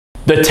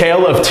The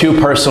tale of two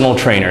personal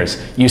trainers.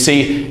 You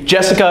see,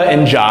 Jessica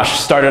and Josh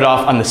started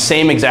off on the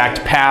same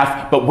exact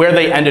path, but where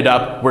they ended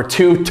up were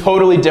two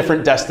totally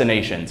different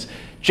destinations.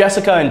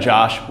 Jessica and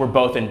Josh were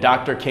both in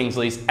Dr.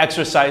 Kingsley's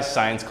exercise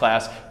science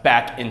class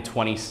back in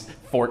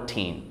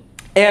 2014.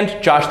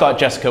 And Josh thought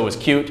Jessica was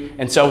cute,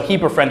 and so he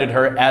befriended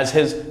her as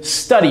his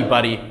study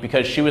buddy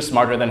because she was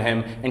smarter than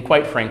him, and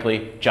quite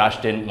frankly, Josh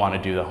didn't want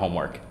to do the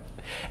homework.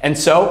 And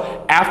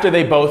so, after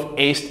they both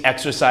aced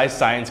exercise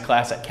science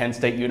class at Kent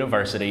State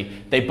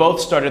University, they both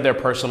started their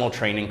personal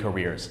training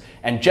careers.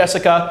 And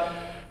Jessica,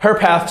 her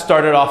path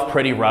started off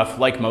pretty rough,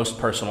 like most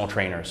personal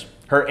trainers.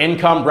 Her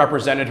income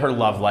represented her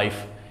love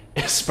life,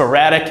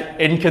 sporadic,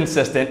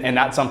 inconsistent, and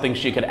not something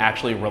she could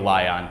actually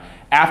rely on.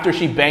 After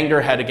she banged her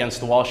head against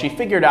the wall, she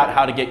figured out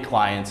how to get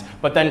clients,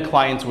 but then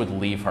clients would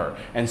leave her.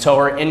 And so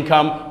her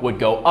income would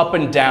go up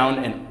and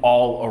down and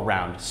all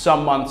around.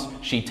 Some months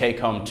she'd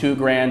take home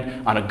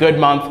 $2,000. On a good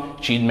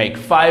month, she'd make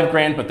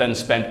 $5,000, but then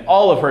spend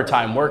all of her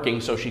time working,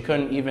 so she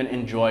couldn't even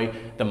enjoy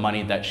the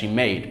money that she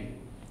made.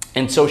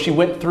 And so she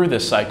went through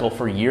this cycle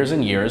for years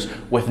and years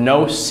with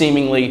no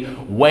seemingly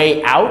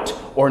way out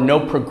or no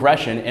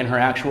progression in her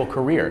actual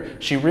career.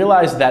 She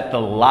realized that the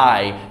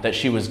lie that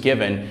she was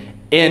given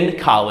in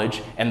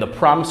college and the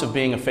promise of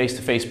being a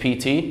face-to-face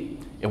PT,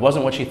 it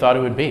wasn't what she thought it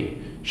would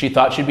be. She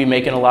thought she'd be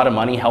making a lot of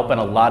money, helping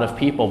a lot of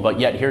people, but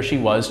yet here she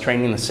was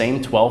training the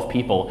same 12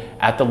 people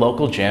at the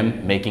local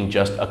gym, making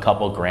just a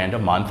couple grand a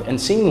month and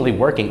seemingly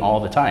working all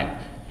the time.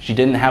 She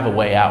didn't have a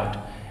way out.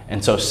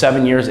 And so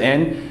 7 years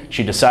in,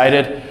 she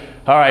decided,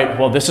 all right,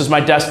 well, this is my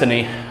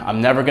destiny.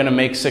 I'm never gonna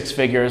make six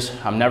figures.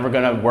 I'm never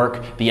gonna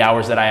work the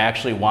hours that I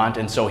actually want.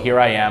 And so here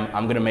I am.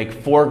 I'm gonna make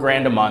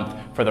 $4,000 a month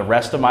for the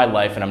rest of my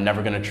life, and I'm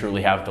never gonna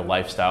truly have the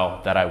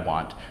lifestyle that I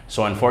want.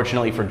 So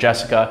unfortunately for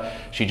Jessica,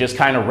 she just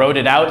kind of wrote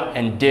it out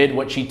and did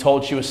what she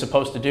told she was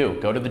supposed to do.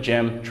 Go to the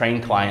gym,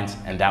 train clients,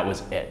 and that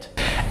was it.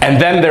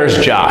 And then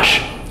there's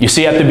Josh. You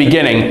see, at the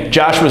beginning,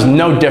 Josh was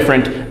no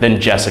different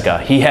than Jessica.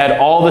 He had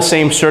all the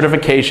same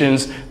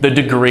certifications, the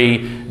degree,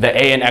 the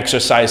A in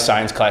exercise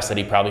science class that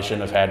he probably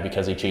shouldn't have had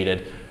because he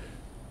cheated.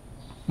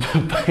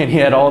 And he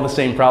had all the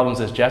same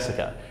problems as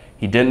Jessica.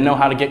 He didn't know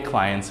how to get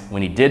clients.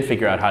 When he did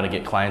figure out how to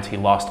get clients, he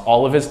lost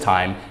all of his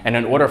time. And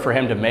in order for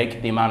him to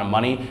make the amount of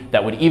money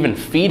that would even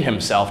feed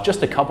himself,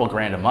 just a couple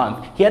grand a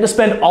month, he had to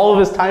spend all of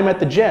his time at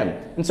the gym.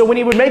 And so when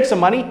he would make some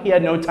money, he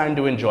had no time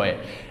to enjoy it.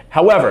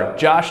 However,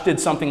 Josh did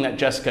something that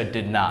Jessica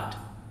did not,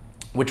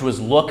 which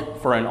was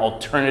look for an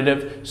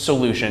alternative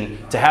solution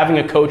to having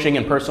a coaching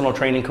and personal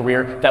training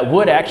career that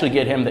would actually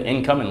get him the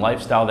income and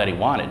lifestyle that he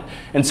wanted.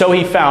 And so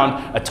he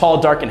found a tall,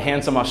 dark, and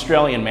handsome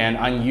Australian man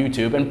on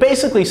YouTube and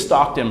basically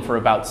stalked him for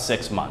about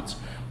 6 months.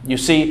 You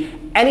see,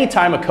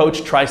 anytime a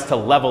coach tries to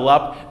level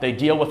up, they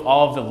deal with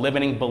all of the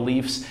limiting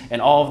beliefs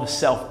and all of the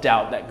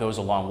self-doubt that goes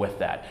along with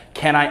that.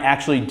 Can I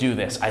actually do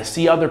this? I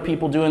see other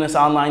people doing this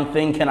online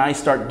thing. Can I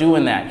start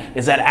doing that?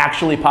 Is that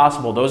actually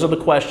possible? Those are the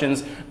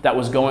questions that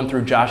was going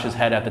through Josh's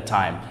head at the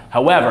time.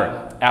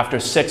 However, after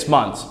 6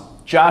 months,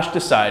 Josh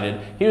decided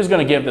he was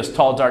going to give this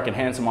tall, dark, and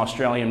handsome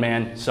Australian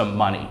man some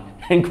money.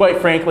 And quite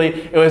frankly,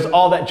 it was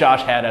all that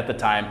Josh had at the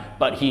time,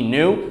 but he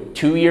knew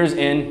 2 years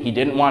in, he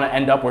didn't want to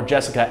end up where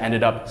Jessica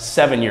ended up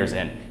 7 years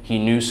in. He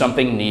knew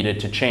something needed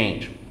to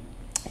change.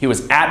 He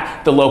was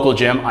at the local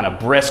gym on a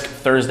brisk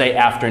Thursday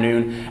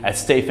afternoon at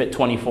Stay Fit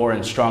 24 in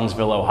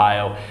Strongsville,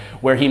 Ohio,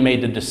 where he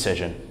made the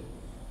decision.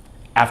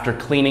 After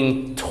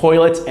cleaning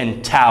toilets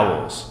and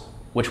towels,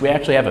 which we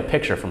actually have a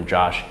picture from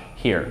Josh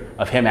here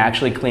of him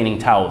actually cleaning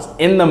towels,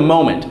 in the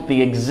moment,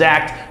 the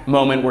exact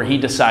moment where he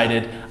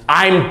decided,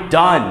 I'm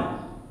done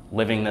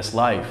living this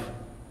life.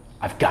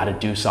 I've got to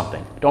do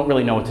something. I don't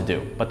really know what to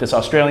do, but this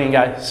Australian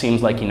guy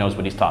seems like he knows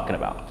what he's talking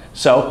about.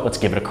 So let's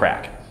give it a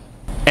crack.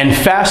 And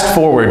fast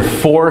forward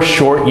 4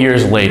 short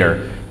years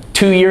later,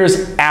 2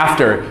 years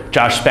after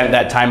Josh spent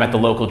that time at the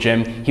local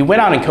gym, he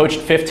went on and coached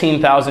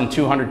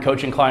 15,200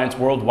 coaching clients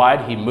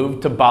worldwide. He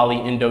moved to Bali,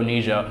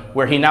 Indonesia,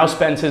 where he now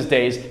spends his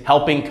days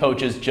helping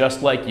coaches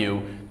just like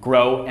you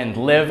grow and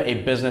live a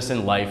business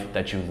and life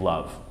that you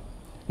love.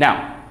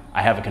 Now,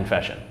 I have a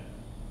confession.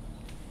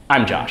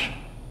 I'm Josh.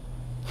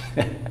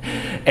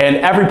 And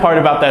every part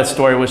about that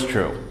story was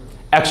true.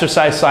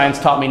 Exercise science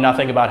taught me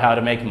nothing about how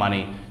to make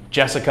money.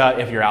 Jessica,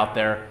 if you're out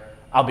there,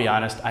 I'll be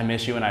honest, I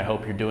miss you and I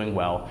hope you're doing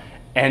well.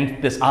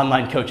 And this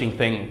online coaching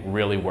thing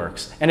really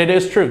works. And it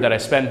is true that I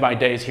spend my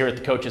days here at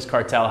the Coaches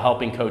Cartel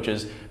helping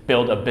coaches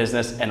build a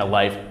business and a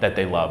life that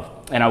they love.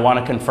 And I want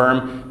to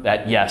confirm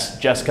that yes,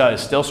 Jessica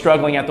is still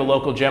struggling at the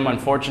local gym.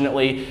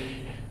 Unfortunately,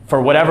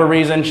 for whatever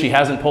reason, she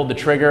hasn't pulled the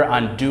trigger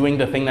on doing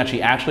the thing that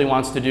she actually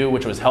wants to do,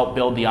 which was help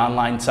build the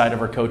online side of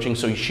her coaching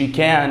so she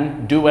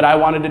can do what I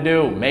wanted to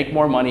do, make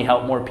more money,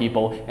 help more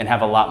people, and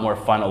have a lot more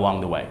fun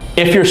along the way.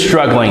 If you're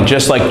struggling,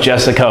 just like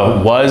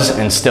Jessica was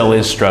and still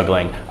is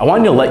struggling, I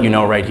wanted to let you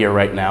know right here,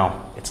 right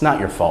now, it's not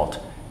your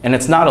fault. And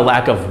it's not a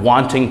lack of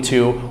wanting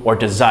to or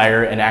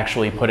desire and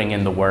actually putting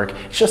in the work.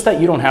 It's just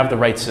that you don't have the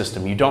right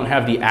system. You don't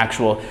have the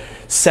actual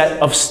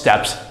set of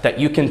steps that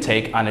you can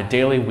take on a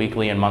daily,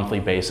 weekly, and monthly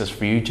basis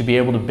for you to be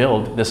able to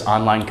build this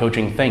online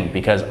coaching thing,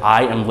 because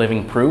I am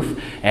living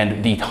proof,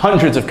 and the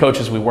hundreds of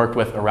coaches we worked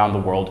with around the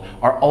world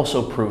are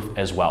also proof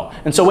as well.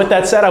 And so with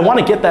that said, I want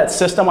to get that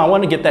system, I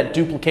want to get that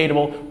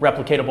duplicatable,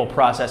 replicatable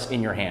process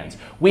in your hands.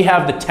 We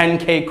have the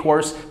 10K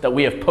course that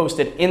we have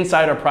posted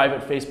inside our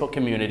private Facebook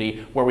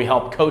community, where we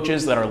help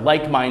coaches that are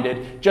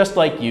like-minded, just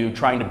like you,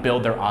 trying to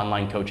build their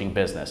online coaching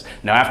business.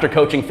 Now, after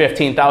coaching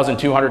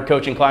 15,200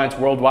 coaching clients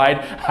worldwide,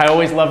 I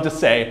always love to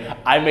say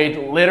I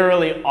made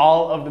literally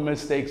all of the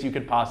mistakes you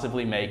could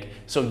possibly make,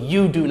 so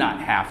you do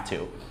not have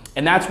to.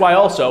 And that's why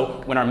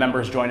also, when our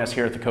members join us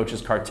here at the Coaches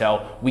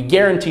Cartel, we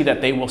guarantee that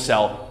they will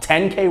sell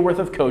 10K worth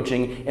of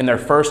coaching in their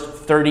first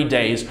 30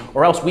 days,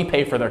 or else we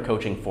pay for their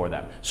coaching for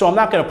them. So I'm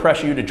not going to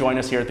pressure you to join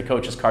us here at the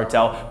Coaches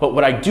Cartel, but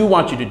what I do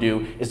want you to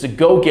do is to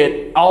go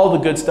get all the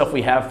good stuff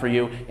we have for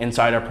you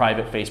inside our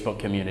private Facebook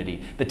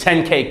community. The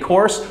 10K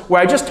course,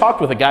 where I just talked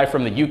with a guy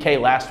from the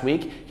UK last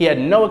week. He had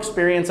no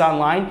experience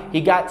online.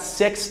 He got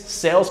 6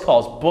 sales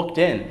calls booked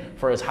in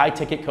for his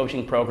high-ticket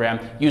coaching program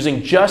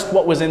using just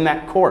what was in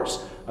that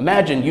course.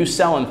 Imagine you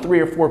selling 3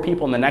 or 4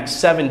 people in the next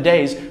 7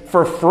 days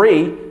for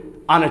free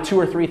on a $2,000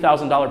 or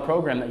 $3,000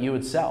 program that you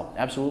would sell.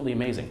 Absolutely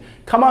amazing.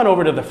 Come on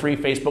over to the free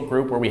Facebook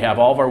group where we have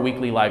all of our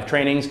weekly live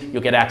trainings.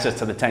 You'll get access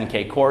to the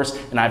 10K course,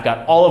 and I've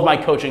got all of my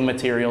coaching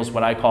materials,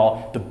 what I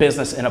call the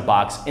business in a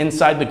box,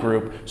 inside the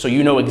group, so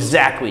you know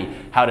exactly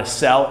how to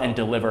sell and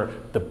deliver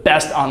the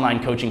best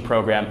online coaching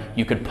program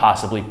you could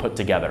possibly put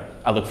together.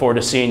 I look forward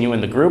to seeing you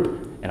in the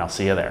group, and I'll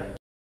see you there.